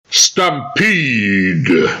Stampede.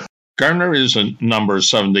 Garner is in number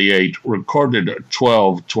 78, recorded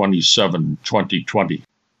 12/27/2020.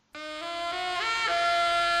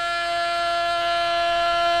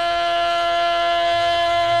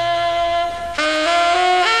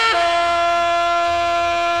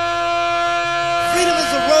 Freedom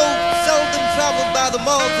is a road seldom traveled by the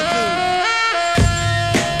multitude.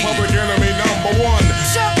 Public enemy number one.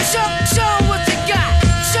 Show what you got.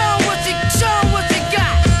 Show what you got.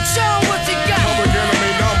 Show what you got. Public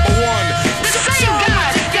enemy number one. The same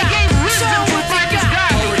God that gave wisdom to practice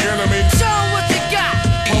God. Public enemy. Show what you got.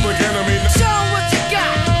 Public enemy. Show what you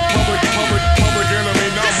got. Public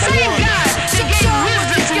enemy The number same one. God that gave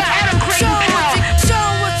wisdom to Adam Clayton Powell. Show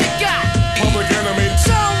what you got. Public enemy.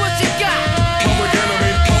 Show what you got. Public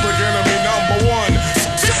enemy number one.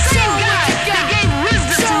 The same God that gave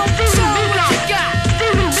wisdom to Stephen Biko.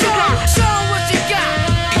 Show what you got.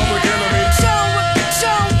 Public enemy. Show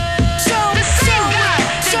the same God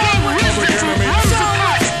that gave wisdom to Rosa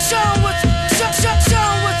Parks. Show what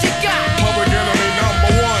you got. Public enemy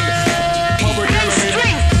number one. Public And enemy.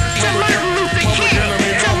 strength to Martin Luther Public King,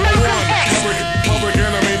 enemy to number Malcolm one. X. Public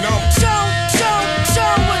enemy number. Show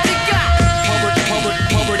what you got.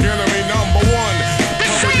 Public enemy number one. The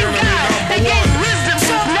Public same enemy God number that gave one. wisdom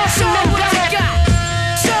to Nelson Mandela.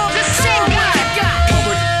 The same God.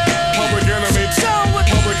 Public enemy. Show what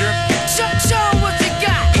you got.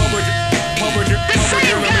 The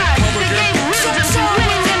same God that gave wisdom to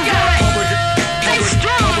Willie Mandela. Stay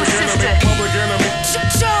strong, sister. Public enemy.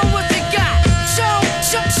 Show what you got. Show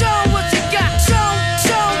what you got.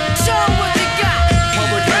 Show what you got.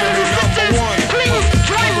 Public Brothers enemy and number sisters, one. please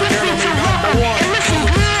drive with me to Raw and listen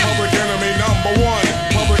good. Public enemy number one.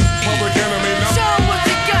 Public enemy number. Show what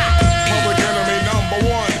you got. Public enemy number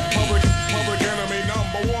one. Public enemy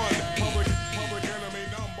number one. Public enemy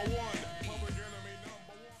number one. Public enemy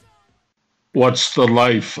number one. What's the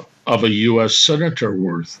life of a U.S. Senator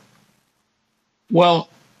worth? Well,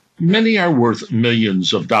 many are worth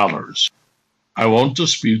millions of dollars. I won't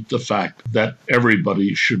dispute the fact that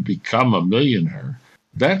everybody should become a millionaire.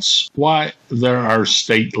 That's why there are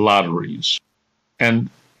state lotteries. And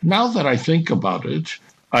now that I think about it,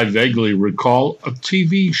 I vaguely recall a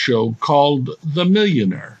TV show called The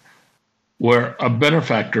Millionaire, where a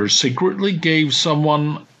benefactor secretly gave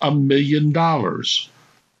someone $1 million.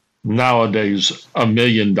 Nowadays, $1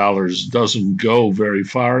 million doesn't go very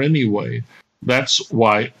far anyway. That's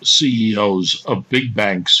why CEOs of big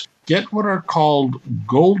banks get what are called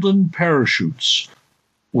golden parachutes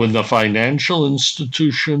when the financial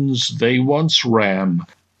institutions they once ran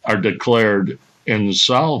are declared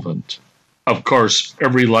insolvent. Of course,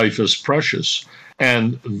 every life is precious,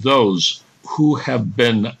 and those who have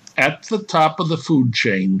been at the top of the food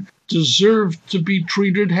chain deserve to be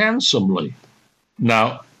treated handsomely.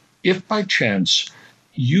 Now, if by chance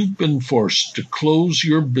you've been forced to close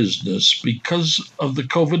your business because of the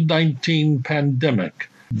COVID-19 pandemic,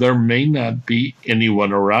 there may not be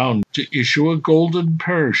anyone around to issue a golden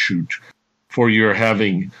parachute for your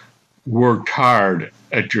having worked hard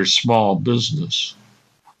at your small business.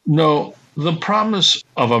 No, the promise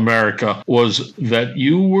of America was that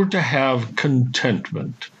you were to have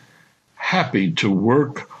contentment, happy to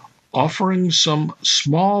work, offering some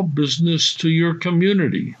small business to your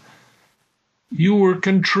community. You were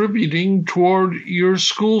contributing toward your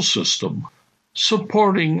school system,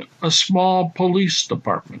 supporting a small police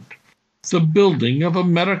department, the building of a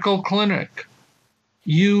medical clinic.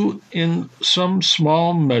 You, in some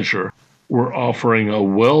small measure, were offering a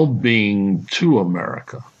well-being to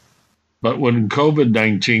America. But when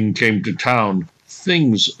COVID-19 came to town,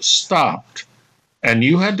 things stopped, and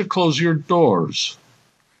you had to close your doors.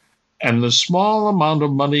 And the small amount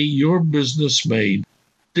of money your business made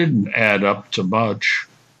didn't add up to much.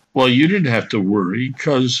 Well, you didn't have to worry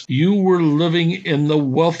because you were living in the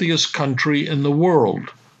wealthiest country in the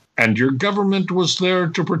world, and your government was there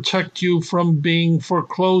to protect you from being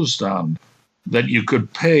foreclosed on, that you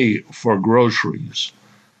could pay for groceries,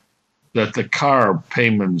 that the car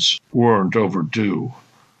payments weren't overdue,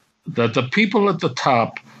 that the people at the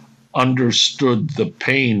top understood the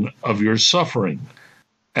pain of your suffering,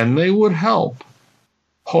 and they would help.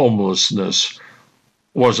 Homelessness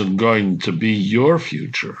wasn't going to be your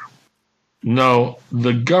future. No,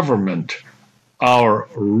 the government, our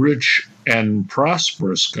rich and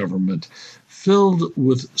prosperous government, filled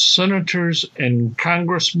with senators and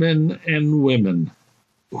congressmen and women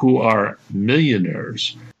who are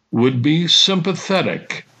millionaires, would be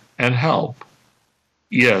sympathetic and help.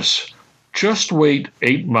 Yes, just wait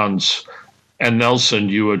 8 months and they'll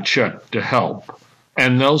send you a check to help.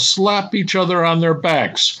 And they'll slap each other on their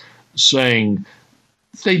backs saying,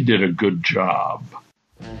 They did a good job.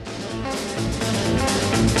 Well,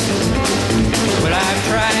 I've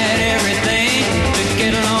tried everything to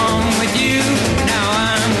get along with you. Now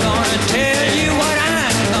I'm gonna tell you what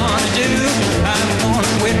I'm gonna do. I'm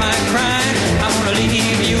gonna quit my crying. I'm gonna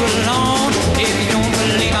leave you alone. If you don't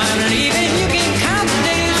believe I'm leaving, you can count the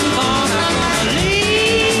days I'm gone. I'm gonna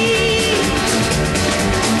leave.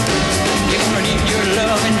 You're gonna need your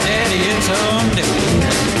love and daddy someday.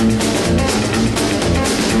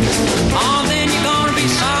 Oh, then you're gonna be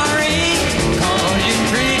sorry, 'cause you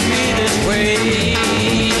treat me this way.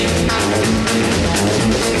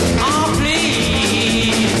 Oh,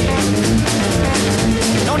 please,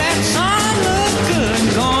 don't that sun look good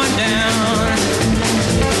going down?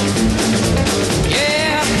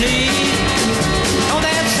 Yeah, please, don't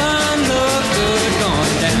that sun look good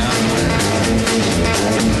going down?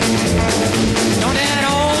 Don't that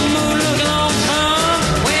old moon look lonesome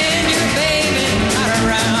when your baby's not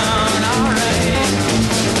around? All right.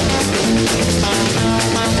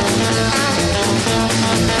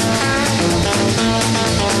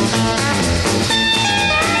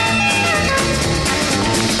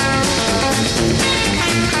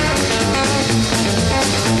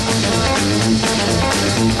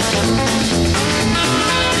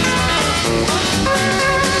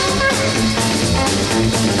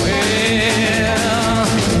 Well,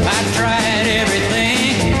 I tried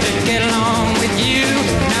everything to get along with you.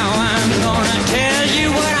 Now I'm gonna tell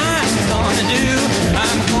you what I'm gonna do.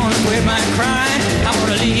 I'm gonna quit my crying. I'm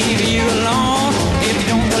gonna leave you alone. If you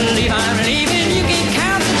don't believe I'm leaving, you can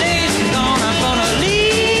count the days I'm gone. I'm gonna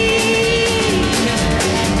leave.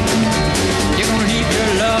 You're gonna need your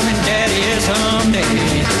love and daddy someday.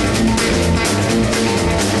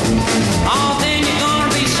 Oh, then you're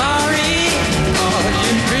gonna be sorry, 'cause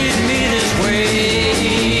you treat me this way.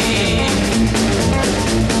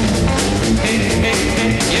 Hey, hey,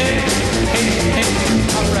 hey, yeah. Hey, hey,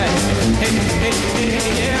 all right. Hey, hey, hey,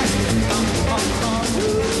 yeah.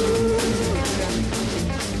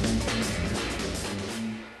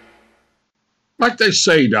 Like they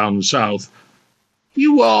say down south,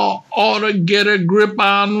 you all ought to get a grip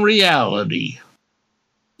on reality.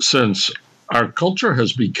 Since our culture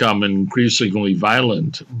has become increasingly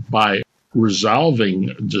violent by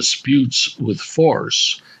resolving disputes with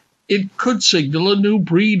force, it could signal a new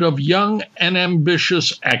breed of young and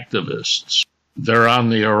ambitious activists. They're on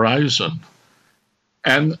the horizon,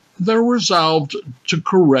 and they're resolved to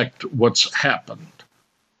correct what's happened.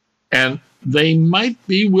 And they might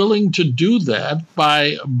be willing to do that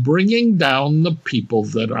by bringing down the people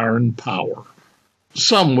that are in power.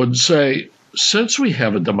 Some would say, since we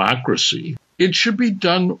have a democracy, it should be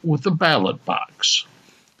done with the ballot box.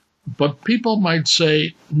 But people might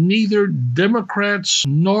say neither Democrats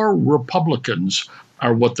nor Republicans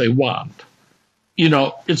are what they want. You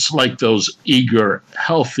know, it's like those eager,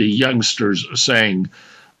 healthy youngsters saying,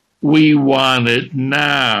 "We want it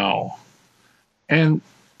now." And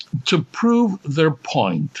to prove their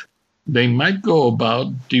point, they might go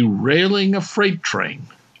about derailing a freight train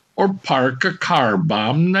or park a car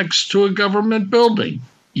bomb next to a government building.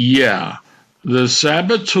 Yeah, the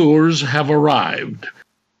saboteurs have arrived,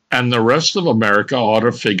 and the rest of America ought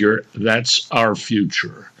to figure that's our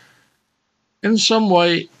future. In some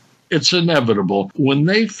way, it's inevitable when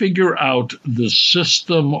they figure out the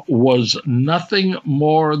system was nothing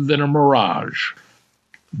more than a mirage,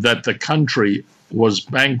 that the country was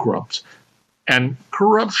bankrupt and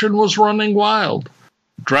corruption was running wild.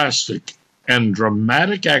 Drastic and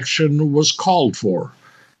dramatic action was called for.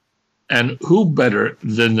 And who better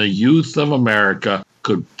than the youth of America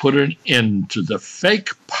could put an end to the fake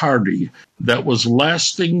party that was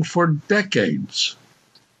lasting for decades?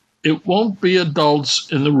 It won't be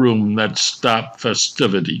adults in the room that stop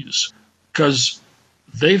festivities, 'cause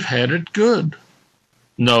they've had it good.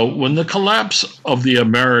 No, when the collapse of the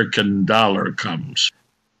American dollar comes,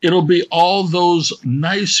 it'll be all those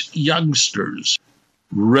nice youngsters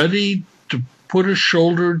ready to put a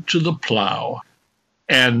shoulder to the plow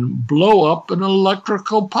and blow up an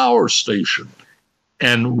electrical power station.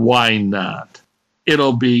 And why not?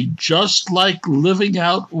 It'll be just like living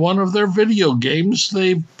out one of their video games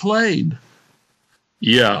they've played.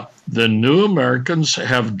 Yeah, the new Americans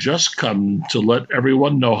have just come to let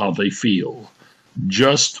everyone know how they feel.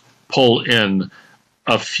 Just pull in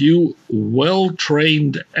a few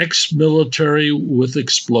well-trained ex-military with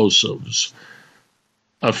explosives,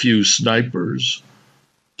 a few snipers,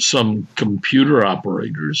 some computer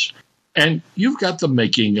operators, and you've got the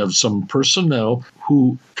making of some personnel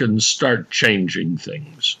who can start changing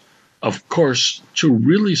things. Of course, to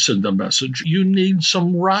really send a message, you need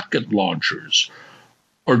some rocket launchers,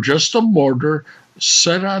 or just a mortar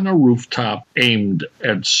set on a rooftop aimed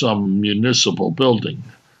at some municipal building.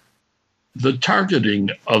 The targeting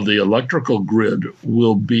of the electrical grid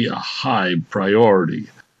will be a high priority,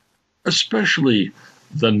 especially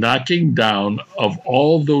the knocking down of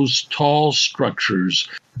all those tall structures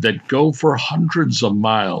that go for hundreds of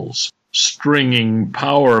miles, stringing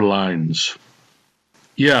power lines.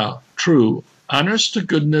 Yeah, true. Honest to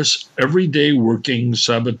goodness, everyday working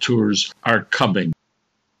saboteurs are coming,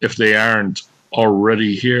 if they aren't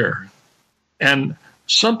already here. And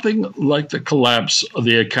something like the collapse of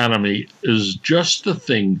the economy is just the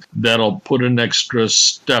thing that'll put an extra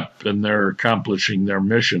step in their accomplishing their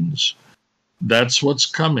missions. That's what's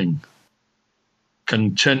coming.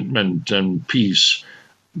 Contentment and peace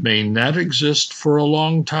may not exist for a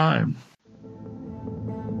long time.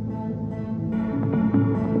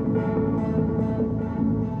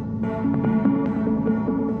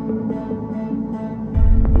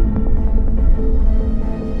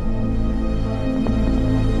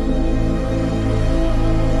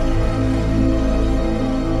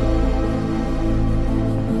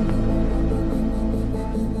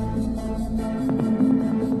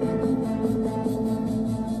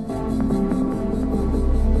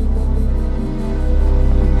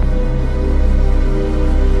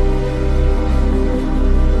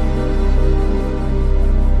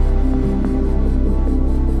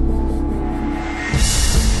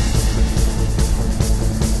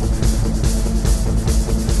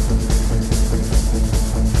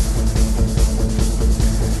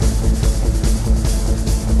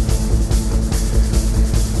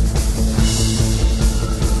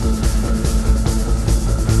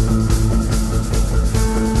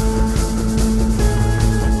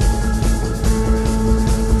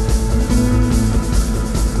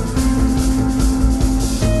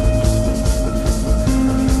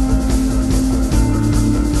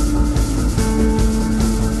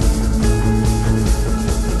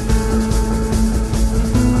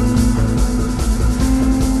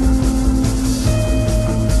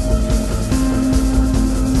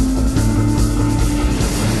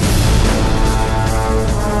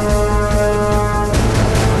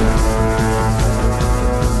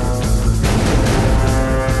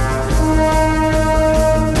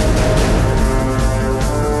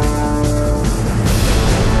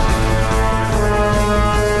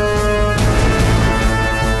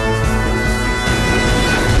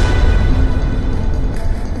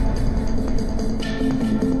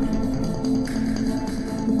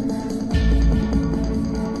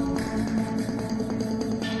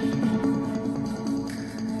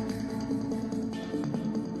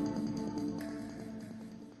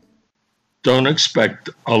 Don't expect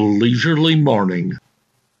a leisurely morning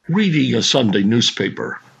reading a Sunday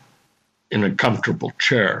newspaper in a comfortable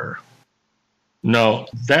chair. No,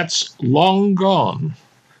 that's long gone.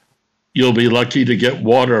 You'll be lucky to get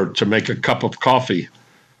water to make a cup of coffee.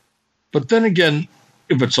 But then again,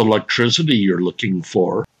 if it's electricity you're looking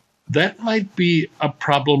for, that might be a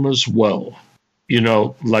problem as well.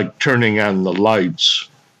 Like turning on the lights.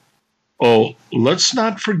 Oh, let's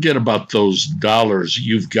not forget about those dollars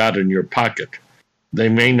you've got in your pocket. They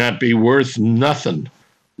may not be worth nothing,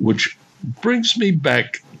 which brings me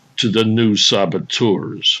back to the new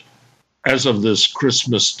saboteurs. As of this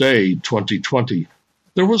Christmas Day 2020,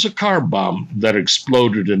 there was a car bomb that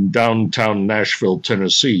exploded in downtown Nashville,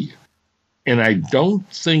 Tennessee. And I don't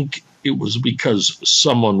think it was because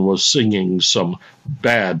someone was singing some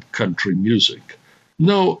bad country music.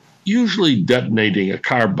 No, usually detonating a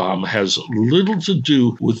car bomb has little to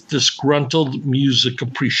do with disgruntled music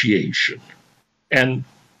appreciation. And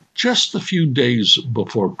just a few days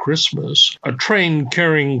before Christmas, a train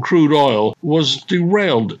carrying crude oil was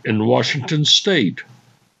derailed in Washington state,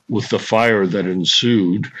 with the fire that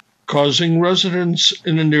ensued causing residents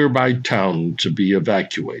in a nearby town to be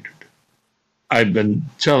evacuated. I've been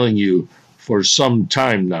telling you for some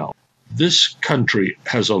time now, this country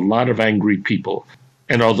has a lot of angry people.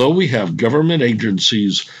 And although we have government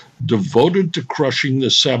agencies devoted to crushing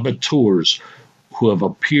the saboteurs who have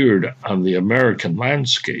appeared on the American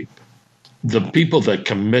landscape, the people that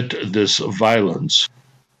commit this violence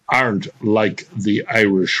aren't like the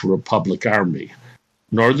Irish Republic Army,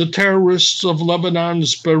 nor the terrorists of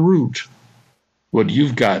Lebanon's Beirut. What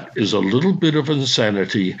you've got is a little bit of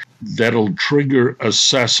insanity that'll trigger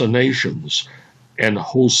assassinations and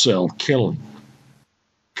wholesale killing.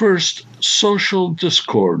 First, social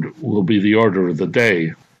discord will be the order of the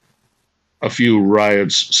day. A few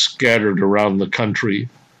riots scattered around the country.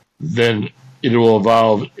 Then it will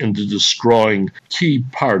evolve into destroying key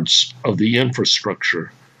parts of the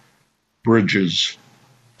infrastructure, bridges,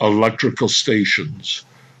 electrical stations,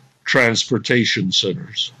 transportation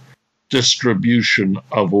centers, distribution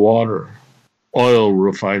of water, oil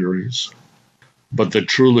refineries. But the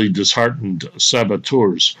truly disheartened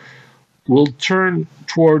saboteurs will turn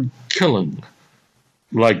toward killing,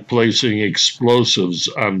 like placing explosives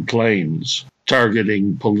on planes,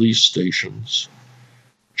 targeting police stations,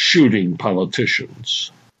 shooting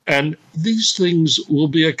politicians. And these things will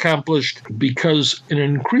be accomplished because an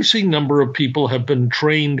increasing number of people have been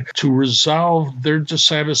trained to resolve their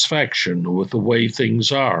dissatisfaction with the way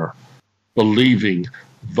things are, believing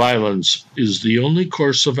violence is the only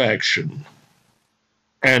course of action.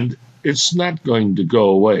 And it's not going to go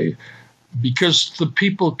away because the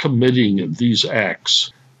people committing these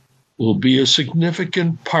acts will be a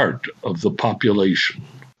significant part of the population.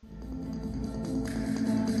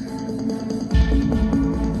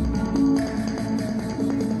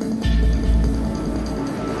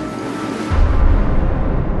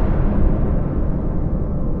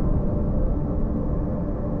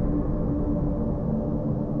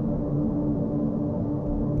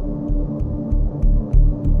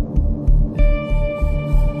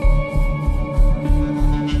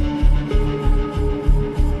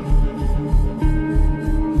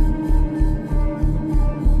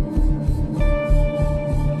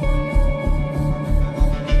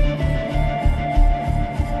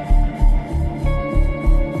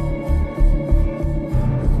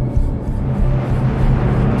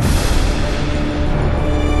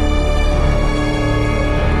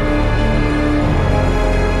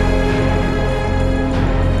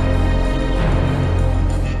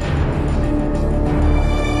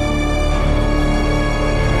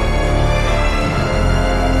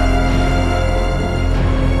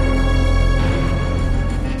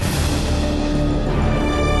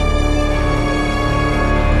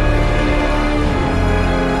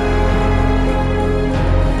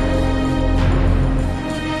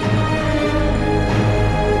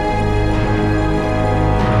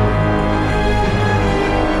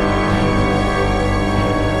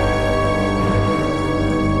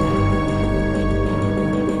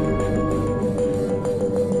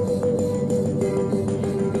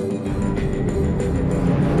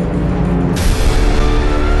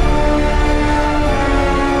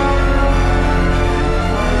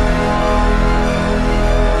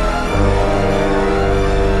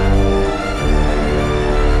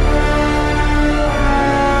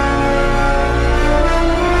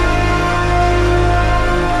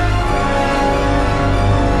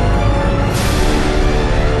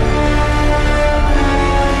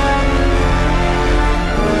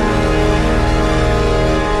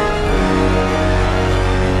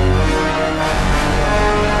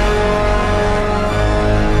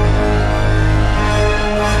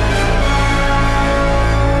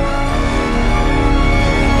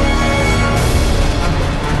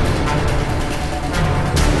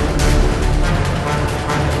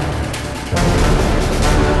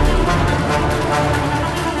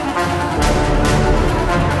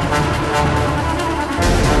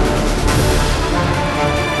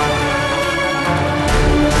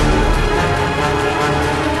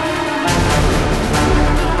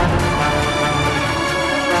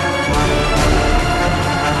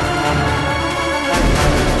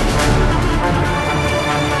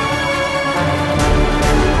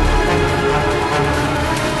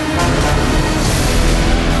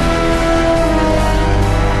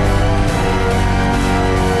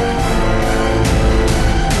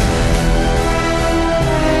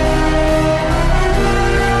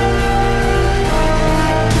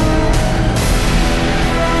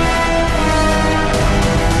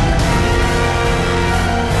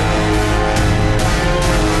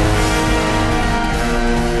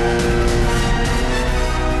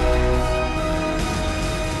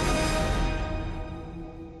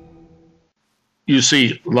 You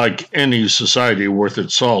see, like any society worth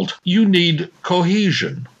its salt, you need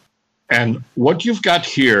cohesion. And what you've got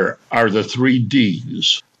here are the 3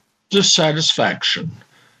 Ds: dissatisfaction,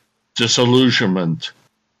 disillusionment,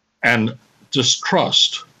 and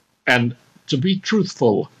distrust. And to be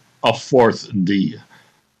truthful, a 4th D: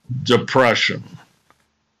 depression.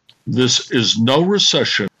 This is no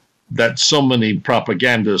recession that so many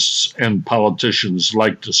propagandists and politicians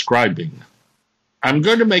like describing. I'm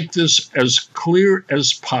going to make this as clear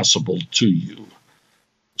as possible to you.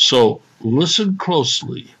 So listen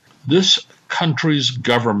closely. This country's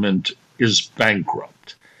government is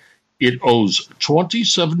bankrupt. It owes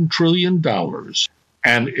 $27 trillion,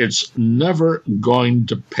 and it's never going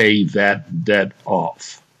to pay that debt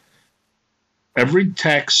off. Every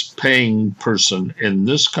tax-paying person in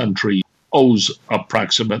this country owes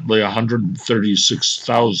approximately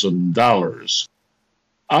 $136,000.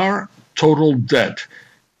 Our total debt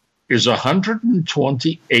is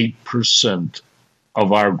 128%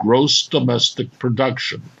 of our gross domestic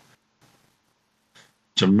production.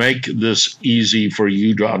 To make this easy for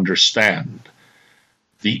you to understand,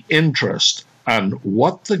 the interest on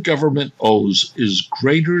what the government owes is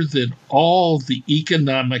greater than all the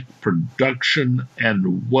economic production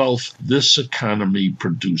and wealth this economy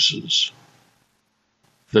produces.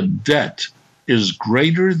 The debt is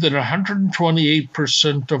greater than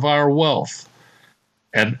 128% of our wealth,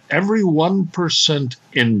 and every 1%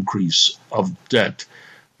 increase of debt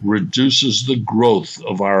reduces the growth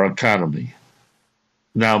of our economy.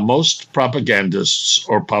 Now, most propagandists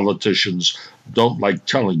or politicians don't like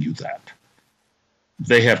telling you that.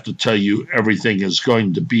 They have to tell you everything is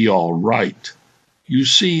going to be all right. You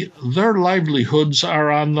see, their livelihoods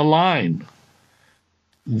are on the line.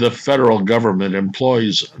 The federal government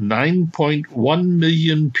employs 9.1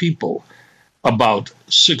 million people, about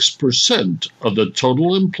 6% of the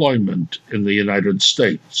total employment in the United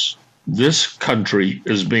States. This country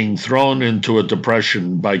is being thrown into a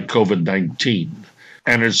depression by COVID-19,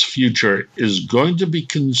 and its future is going to be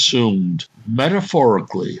consumed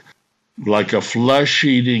metaphorically like a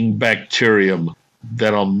flesh-eating bacterium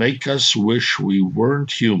that'll make us wish we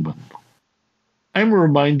weren't human. I'm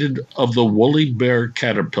reminded of the woolly bear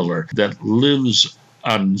caterpillar that lives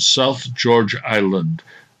on South George Island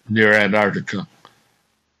near Antarctica.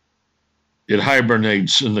 It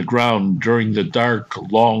hibernates in the ground during the dark,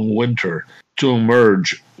 long winter to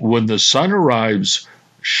emerge when the sun arrives,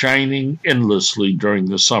 shining endlessly during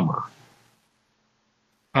the summer.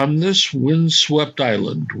 On this windswept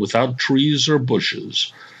island, without trees or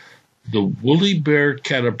bushes, the woolly bear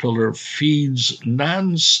caterpillar feeds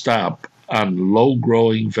non-stop on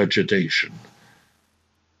low-growing vegetation.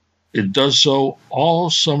 It does so all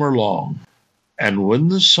summer long, and when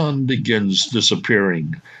the sun begins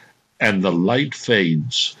disappearing and the light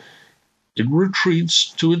fades, it retreats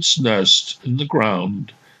to its nest in the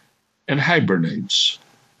ground and hibernates.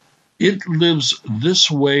 It lives this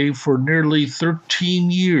way for nearly 13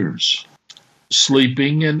 years,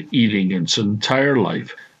 sleeping and eating its entire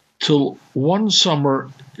life, till one summer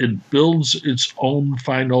it builds its own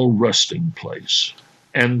final resting place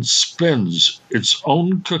and spins its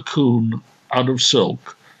own cocoon out of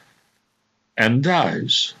silk and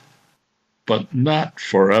dies, but not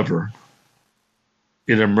forever.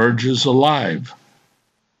 It emerges alive,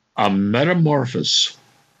 a metamorphosis,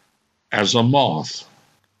 as a moth.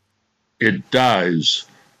 It dies,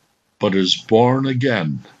 but is born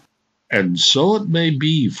again, and so it may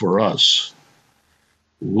be for us.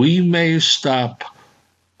 We may stop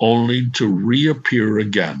only to reappear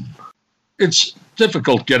again. It's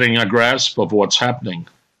difficult getting a grasp of what's happening.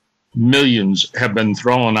 Millions have been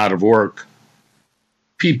thrown out of work.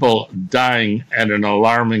 People dying at an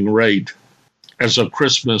alarming rate. As of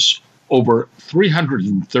Christmas, over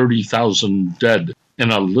 330,000 dead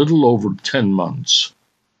in a little over 10 months.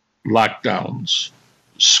 Lockdowns,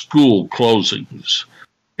 school closings,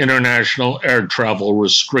 international air travel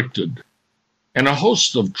restricted, and a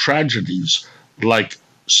host of tragedies like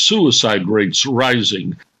suicide rates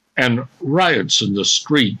rising and riots in the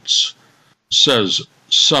streets says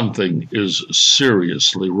something is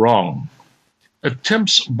seriously wrong.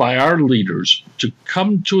 Attempts by our leaders to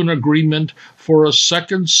come to an agreement for a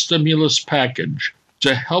second stimulus package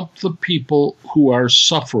to help the people who are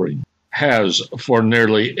suffering has for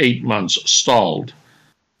nearly 8 months stalled.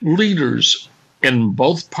 Leaders in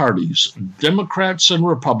both parties, Democrats and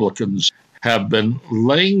Republicans, have been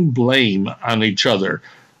laying blame on each other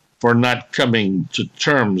for not coming to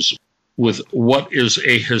terms with what is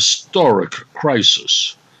a historic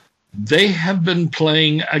crisis. They have been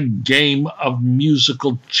playing a game of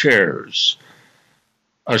musical chairs,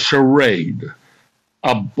 a charade,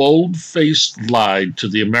 a bold-faced lie to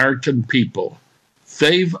the American people.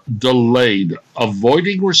 They've delayed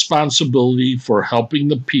avoiding responsibility for helping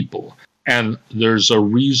the people, and there's a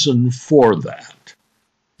reason for that.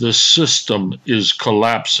 The system is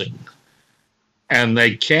collapsing, and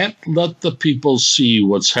they can't let the people see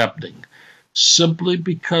what's happening simply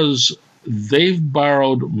because they've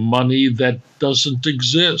borrowed money that doesn't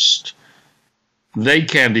exist. They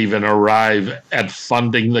can't even arrive at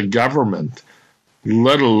funding the government,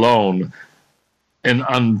 let alone an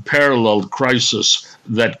unparalleled crisis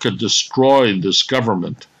that could destroy this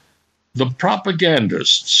government. The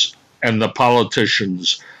propagandists and the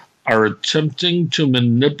politicians are attempting to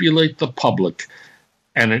manipulate the public,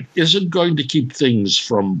 and it isn't going to keep things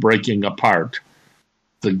from breaking apart.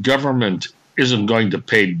 The government isn't going to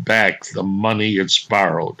pay back the money it's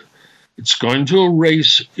borrowed. It's going to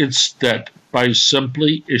erase its debt by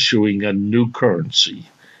simply issuing a new currency.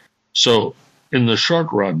 So, in the short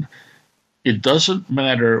run, it doesn't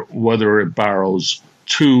matter whether it borrows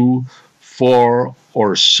 2, 4,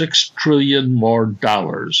 or 6 trillion more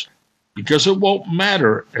dollars, because it won't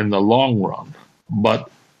matter in the long run. But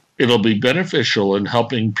it'll be beneficial in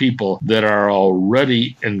helping people that are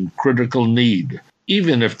already in critical need,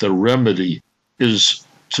 even if the remedy is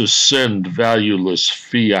to send valueless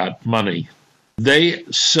fiat money. They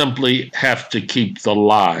simply have to keep the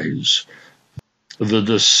lies, the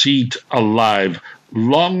deceit alive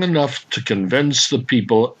long enough to convince the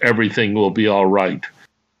people everything will be all right.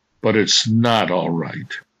 But it's not all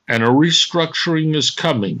right. And a restructuring is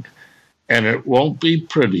coming, and it won't be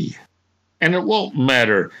pretty. And it won't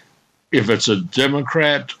matter if it's a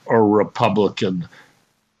Democrat or Republican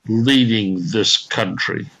leading this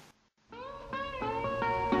country.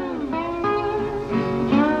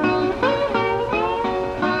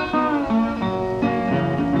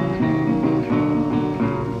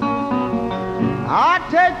 I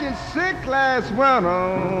taken sick last winter.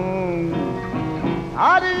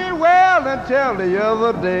 I did well until the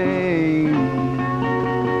other day.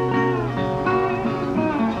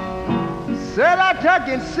 Said I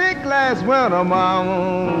taken sick last winter,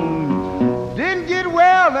 mama. Didn't get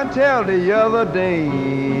well until the other day.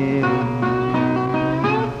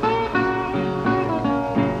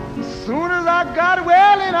 Soon as I got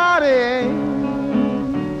well and out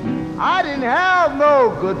I didn't have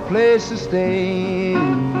no good place to stay.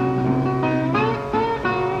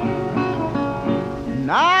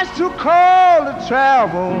 Now it's too cold to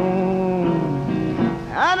travel,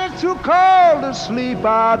 and it's too cold to sleep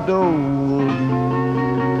outdoors.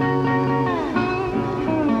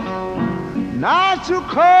 Now it's too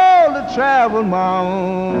cold to travel,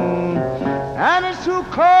 mom, and it's too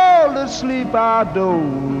cold to sleep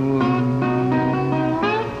outdoors.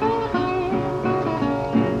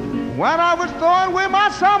 When I was throwing away my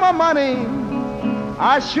summer money,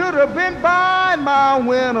 I should have been buying my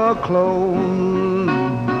winter clothes.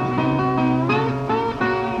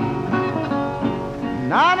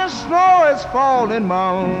 Now the snow is falling,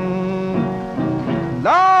 mom,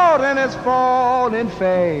 Lord, and it's falling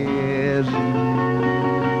fast.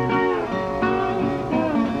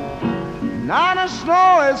 Now the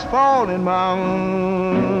snow is falling, mom,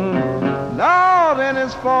 Lord, and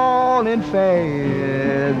it's falling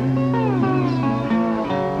fast.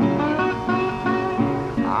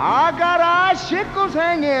 I got icicles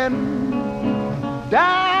hanging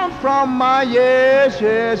down from my yes.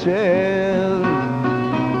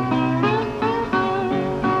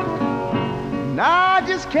 Now I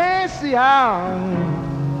just can't see how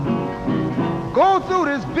go through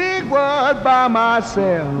this big world by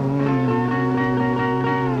myself.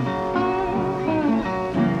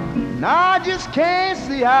 Now I just can't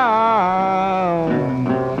see how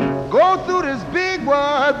go through this big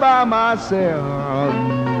world by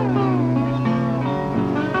myself.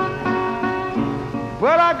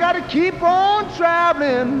 But I gotta keep on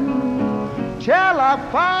traveling till I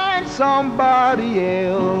find somebody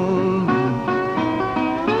else.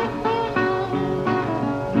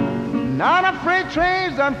 Now the freight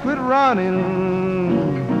trains done quit running,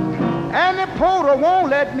 and the porter won't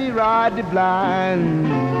let me ride the blind.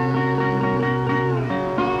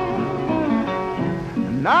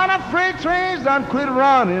 Now the freight trains done quit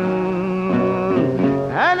running,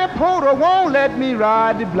 and the porter won't let me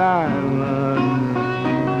ride the blind.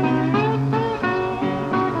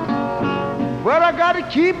 But I gotta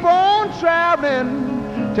keep on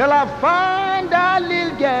traveling till I find that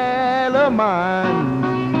little gal of mine.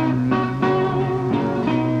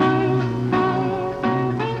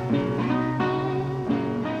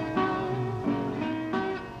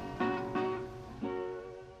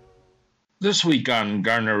 This week on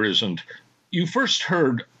Garner Isn't, you first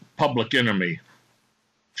heard Public Enemy,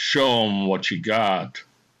 Show 'em What You Got.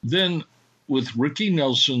 Then, with Ricky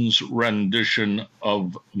Nelson's rendition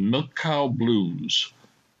of Milk Cow Blues.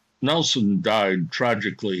 Nelson died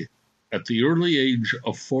tragically at the early age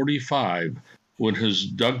of 45 when his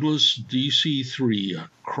Douglas DC-3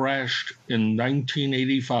 crashed in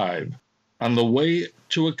 1985 on the way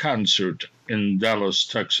to a concert in Dallas,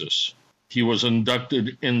 Texas. He was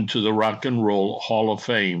inducted into the Rock and Roll Hall of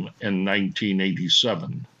Fame in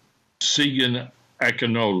 1987. Segan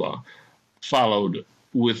Akinola followed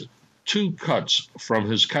with two cuts from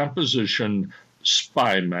his composition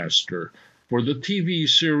Spy Master for the TV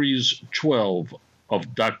series 12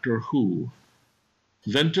 of Doctor Who.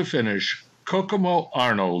 Then to finish, Kokomo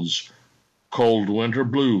Arnold's Cold Winter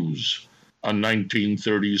Blues, a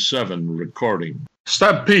 1937 recording.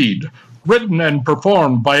 Stampede, written and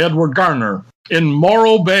performed by Edward Garner in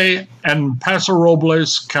Morro Bay and Paso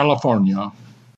Robles, California.